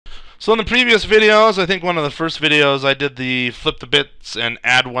So in the previous videos, I think one of the first videos I did the flip the bits and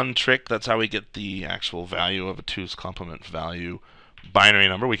add one trick. That's how we get the actual value of a 2's complement value binary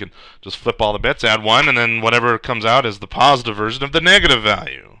number. We can just flip all the bits, add one, and then whatever comes out is the positive version of the negative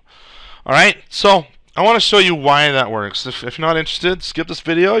value. Alright, so I want to show you why that works. If you're not interested, skip this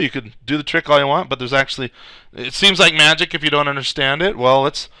video. You could do the trick all you want, but there's actually, it seems like magic if you don't understand it. Well,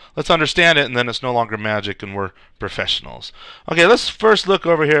 let's understand it, and then it's no longer magic, and we're professionals. Okay, let's first look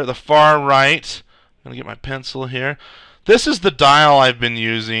over here at the far right. I'm going to get my pencil here. This is the dial I've been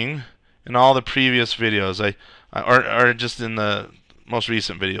using in all the previous videos, or just in the most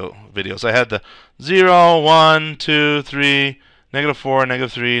recent videos. I had the 0, 1, 2, 3, -4,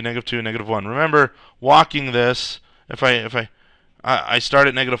 -3, -2, -1. Remember, walking this, if I start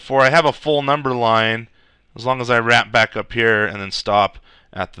at -4, I have a full number line as long as I wrap back up here and then stop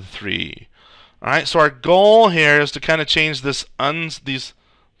at the 3. All right, so our goal here is to kind of change this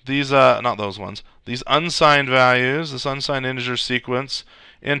these not those ones, these unsigned values, this unsigned integer sequence,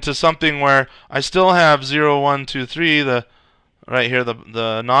 into something where I still have 0, 1, 2, 3, right here,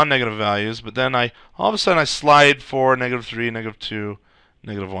 the non-negative values, but then all of a sudden I slide for -3, -2,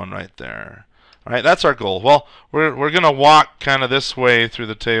 -1 right there. All right, that's our goal. Well, we're going to walk kind of this way through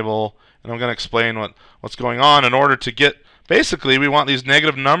the table, and I'm going to explain what's going on in order to get, basically, we want these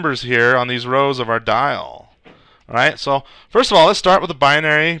negative numbers here on these rows of our dial. All right, so first of all, let's start with the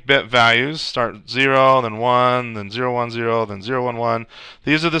binary bit values. Start 0, then 1, then 0, 1, 0, then 0, 1, 1.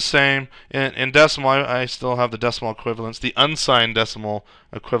 These are the same. In decimal, I still have the decimal equivalents, the unsigned decimal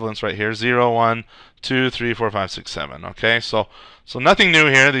equivalents right here. 0, 1, 2, 3, 4, 5, 6, 7. Okay, so nothing new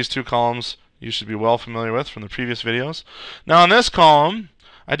here. These two columns you should be well familiar with from the previous videos. Now in this column,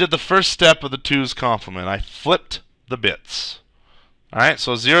 I did the first step of the 2's complement. I flipped the bits. All right,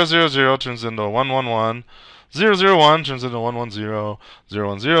 so 0, 0, 0 turns into 1, 1, 1. 0, 0, 1 turns into 1, 1, 0. 0,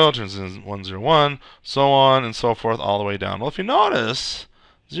 1, 0 turns into 1, 0, 1. So on and so forth all the way down. Well, if you notice,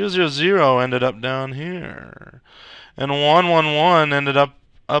 0, 0, 0 ended up down here. And 1, 1, 1 ended up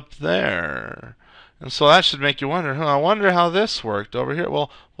there. And so that should make you wonder, I wonder how this worked over here.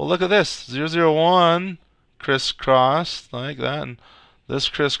 Well, look at this. 0, 0, 1 crisscrossed like that. And this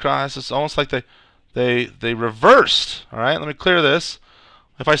crisscross, it's almost like they reversed. All right, let me clear this.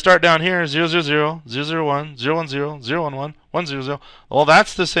 If I start down here, 0, 0, 0, 0, 0, 1, 0, 1, 0, 0, 1, 1, 1, 0, 0. Well,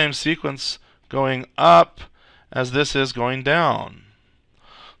 that's the same sequence going up as this is going down.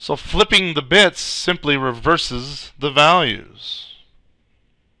 So flipping the bits simply reverses the values.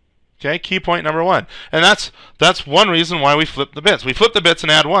 Okay, key point number 1. And that's one reason why we flip the bits. We flip the bits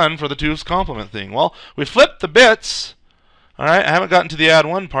and add 1 for the 2's complement thing. Well, we flip the bits. All right, I haven't gotten to the add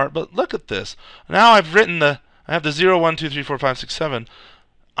 1 part, but look at this. Now I have the 0, 1, 2, 3, 4, 5, 6, 7.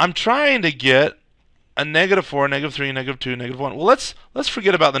 I'm trying to get a -4, -3, -2, -1. Well, let's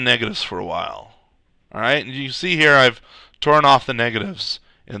forget about the negatives for a while. All right, and you see here I've torn off the negatives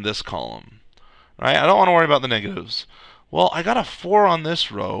in this column. All right, I don't want to worry about the negatives. Well, I got a 4 on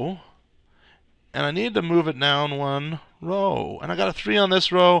this row, and I need to move it down one row. And I got a 3 on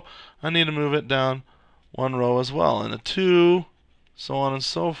this row. I need to move it down one row as well. And a 2, so on and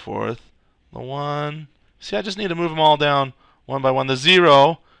so forth. The 1. See, I just need to move them all down one by one. The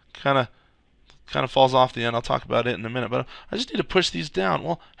 0 kind of falls off the end. I'll talk about it in a minute. But I just need to push these down.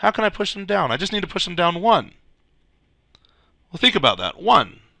 Well, how can I push them down? I just need to push them down 1. Well, think about that.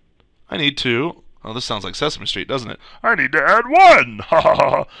 1. I need to... Oh, this sounds like Sesame Street, doesn't it? I need to add 1.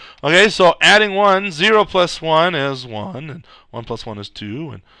 Okay, so adding 1, 0 plus 1 is 1, and 1 plus 1 is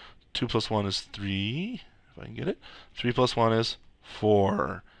 2, and 2 plus 1 is 3, if I can get it. 3 plus 1 is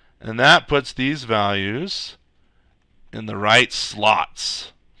 4. And that puts these values in the right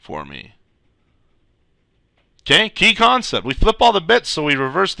slots for me. Okay, key concept. We flip all the bits, so we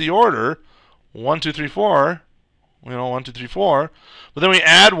reverse the order. 1, 2, 3, 4. 1, 2, 3, 4. But then we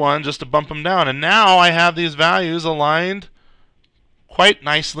add 1 just to bump them down. And now I have these values aligned quite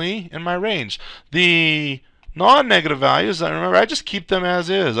nicely in my range. The non-negative values, remember, I just keep them as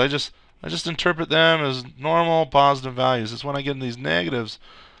is. I just interpret them as normal positive values. It's when I get in these negatives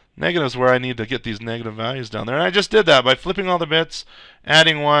where I need to get these negative values down there. And I just did that by flipping all the bits,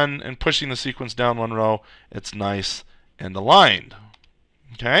 adding 1, and pushing the sequence down one row. It's nice and aligned.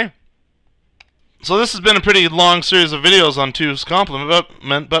 Okay? So this has been a pretty long series of videos on 2's complement,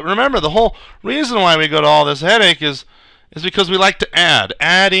 but remember, the whole reason why we go to all this headache is because we like to add.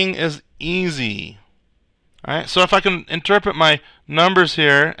 Adding is easy. All right? So if I can interpret my numbers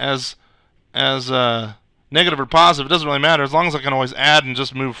here as negative or positive, it doesn't really matter, as long as I can always add and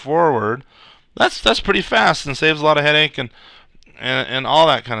just move forward. That's pretty fast and saves a lot of headache and all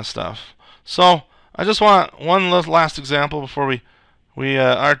that kind of stuff. So I just want one last example before we we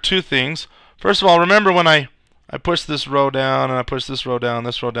are two things. First of all, remember when I push this row down and I push this row down,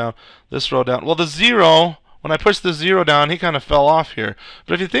 this row down, this row down. Well, the 0, when I pushed the 0 down, he kind of fell off here.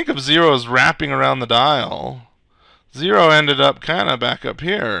 But if you think of 0 as wrapping around the dial, 0 ended up kind of back up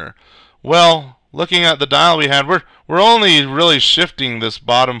here. Well, looking at the dial we had, we're only really shifting this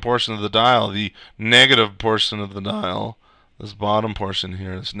bottom portion of the dial, the negative portion of the dial. This bottom portion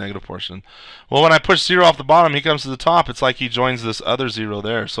here, this negative portion. Well, when I push 0 off the bottom, he comes to the top. It's like he joins this other 0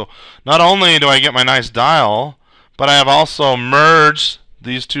 there. So not only do I get my nice dial, but I have also merged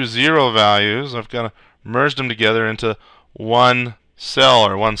these two 0 values. I've kind of merged them together into one cell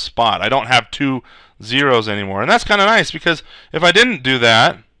or one spot. I don't have two zeros anymore. And that's kind of nice, because if I didn't do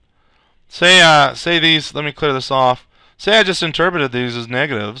that, say these, let me clear this off. Say I just interpreted these as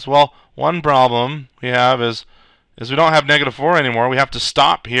negatives. Well, one problem we have is we don't have -4 anymore. We have to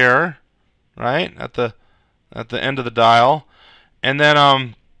stop here, right, at the end of the dial. And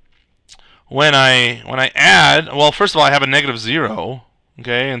then when I add, well, first of all, I have a -0,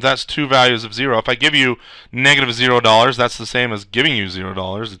 okay, and that's two values of 0. If I give you -$0, that's the same as giving you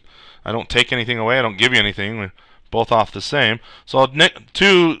 $0. I don't take anything away. I don't give you anything. We're both off the same. So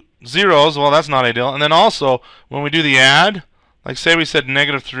two zeros, well, that's not ideal. And then also, when we do the add, like say we said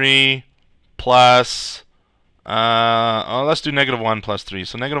 -3 plus, let's do -1 plus 3.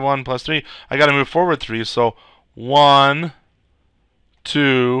 So -1 plus 3, I got to move forward 3. So 1,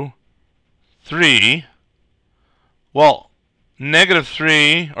 2, 3. Well,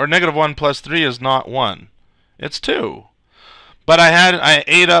 -3 or -1 plus 3 is not 1. It's 2. But I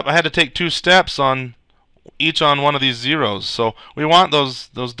had to take 2 steps on each on one of these zeros. So we want those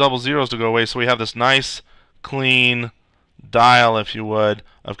double zeros to go away, so we have this nice clean dial, if you would,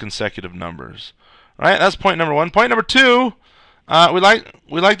 of consecutive numbers. All right, that's point number 1. Point number 2, we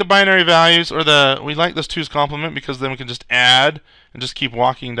like the binary values, or we like this 2's complement, because then we can just add and just keep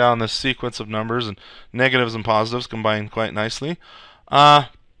walking down this sequence of numbers, and negatives and positives combine quite nicely.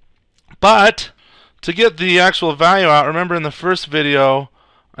 But to get the actual value out, remember in the first video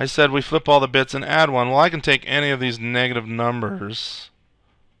I said we flip all the bits and add 1. Well, I can take any of these negative numbers.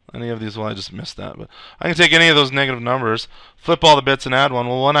 Any of these, well, I just missed that, but I can take any of those negative numbers, flip all the bits and add 1.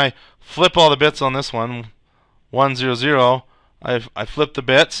 Well, when I flip all the bits on this one, 1, 0, 0, I flip the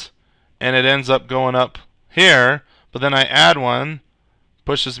bits and it ends up going up here, but then I add 1,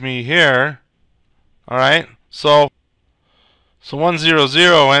 pushes me here. All right, so 1, 0,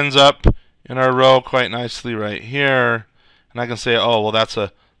 0 ends up in our row quite nicely right here, and I can say, oh, well, that's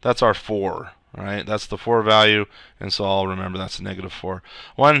our 4. All right, that's the 4 value, and so I'll remember that's a -4.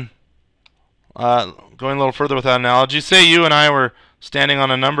 Going a little further with that analogy, say you and I were standing on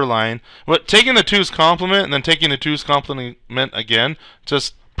a number line. Taking the 2's complement and then taking the 2's complement again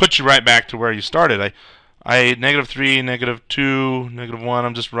just puts you right back to where you started. I -3, -2, -1.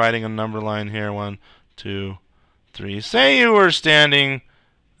 I'm just writing a number line here. 1, 2, 3. Say you were standing.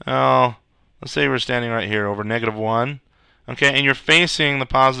 Oh, let's say you were standing right here over -1. Okay, and you're facing the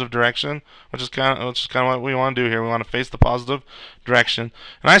positive direction, which is kind of what we want to do here. We want to face the positive direction.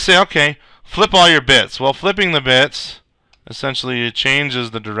 And I say, okay, flip all your bits. Well, flipping the bits essentially changes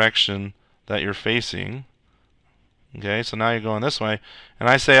the direction that you're facing. Okay, so now you're going this way. And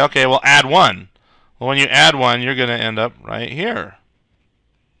I say, okay, well, add 1. Well, when you add 1, you're going to end up right here.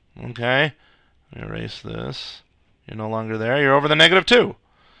 Okay, let me erase this. You're no longer there. You're over the -2.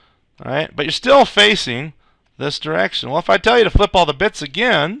 All right, but you're still facing this direction. Well, if I tell you to flip all the bits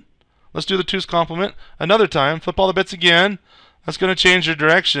again, let's do the 2's complement another time. Flip all the bits again. That's going to change your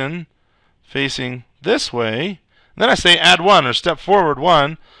direction facing this way. And then I say add 1 or step forward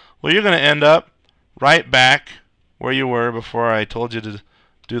 1. Well, you're going to end up right back where you were before I told you to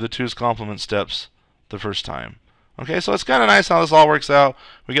do the 2's complement steps the first time. Okay, so it's kind of nice how this all works out.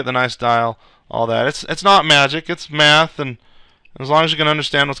 We get the nice dial, all that. It's not magic. It's math, and as long as you can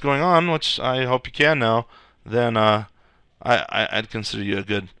understand what's going on, which I hope you can now, then I'd consider you a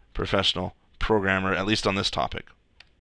good professional programmer, at least on this topic.